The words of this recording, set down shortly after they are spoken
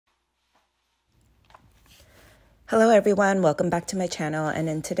Hello everyone, welcome back to my channel, and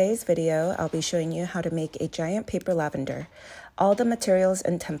in today's video I'll be showing you how to make a giant paper lavender. All the materials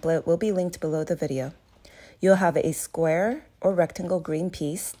and template will be linked below the video. You'll have a square or rectangle green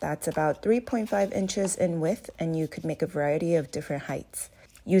piece that's about 3.5 inches in width, and you could make a variety of different heights.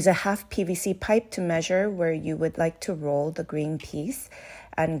 Use a half PVC pipe to measure where you would like to roll the green piece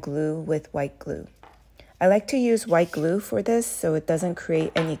and glue with white glue. I like to use white glue for this so it doesn't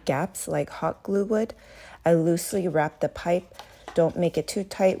create any gaps like hot glue would. I loosely wrap the pipe. Don't make it too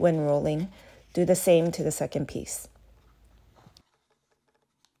tight when rolling. Do the same to the second piece.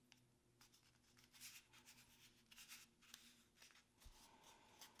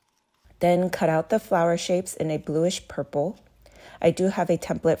 Then cut out the flower shapes in a bluish purple. I do have a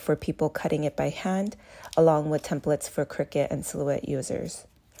template for people cutting it by hand, along with templates for Cricut and Silhouette users.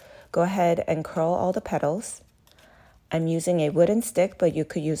 Go ahead and curl all the petals. I'm using a wooden stick, but you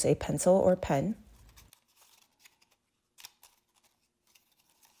could use a pencil or pen.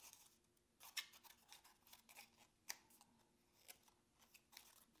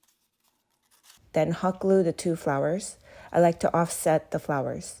 Then hot glue the two flowers. I like to offset the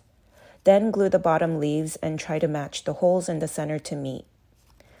flowers. Then glue the bottom leaves and try to match the holes in the center to meet.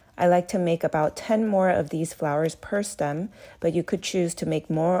 I like to make about 10 more of these flowers per stem, but you could choose to make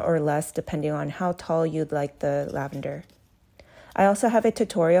more or less depending on how tall you'd like the lavender. I also have a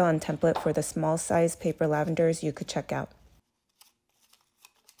tutorial and template for the small size paper lavenders you could check out.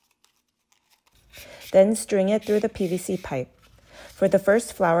 Then string it through the PVC pipe. For the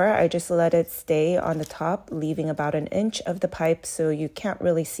first flower, I just let it stay on the top, leaving about an inch of the pipe so you can't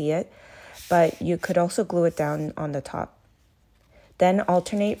really see it, but you could also glue it down on the top. Then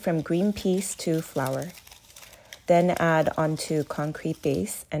alternate from green piece to flower. Then add onto concrete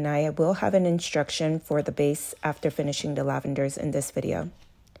base, and I will have an instruction for the base after finishing the lavenders in this video.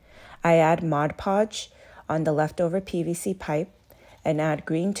 I add Mod Podge on the leftover PVC pipe and add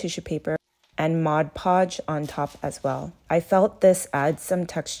green tissue paper and Mod Podge on top as well. I felt this adds some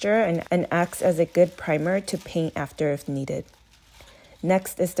texture and acts as a good primer to paint after if needed.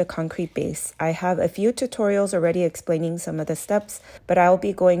 Next is the concrete base. I have a few tutorials already explaining some of the steps, but I'll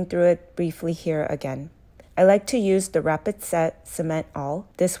be going through it briefly here again. I like to use the Rapid Set Cement All.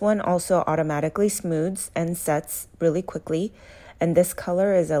 This one also automatically smooths and sets really quickly, and this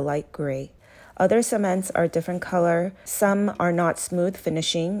color is a light gray. Other cements are different color. Some are not smooth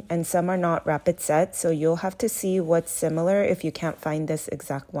finishing and some are not rapid set, so you'll have to see what's similar if you can't find this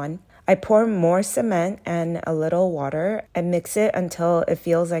exact one. I pour more cement and a little water and mix it until it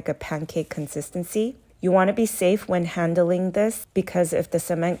feels like a pancake consistency. You want to be safe when handling this because if the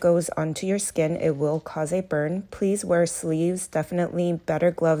cement goes onto your skin, it will cause a burn. Please wear sleeves, definitely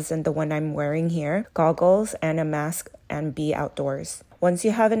better gloves than the one I'm wearing here, goggles and a mask, and be outdoors. Once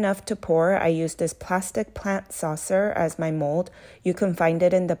you have enough to pour, I use this plastic plant saucer as my mold. You can find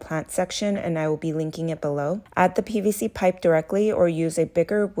it in the plant section and I will be linking it below. Add the PVC pipe directly or use a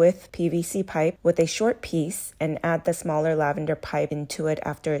bigger width PVC pipe with a short piece and add the smaller lavender pipe into it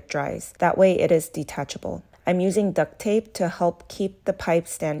after it dries. That way it is detachable. I'm using duct tape to help keep the pipe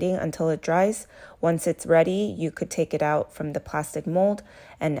standing until it dries. Once it's ready, you could take it out from the plastic mold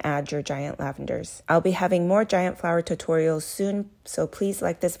and add your giant lavenders. I'll be having more giant flower tutorials soon, so please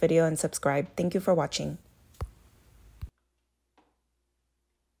like this video and subscribe. Thank you for watching.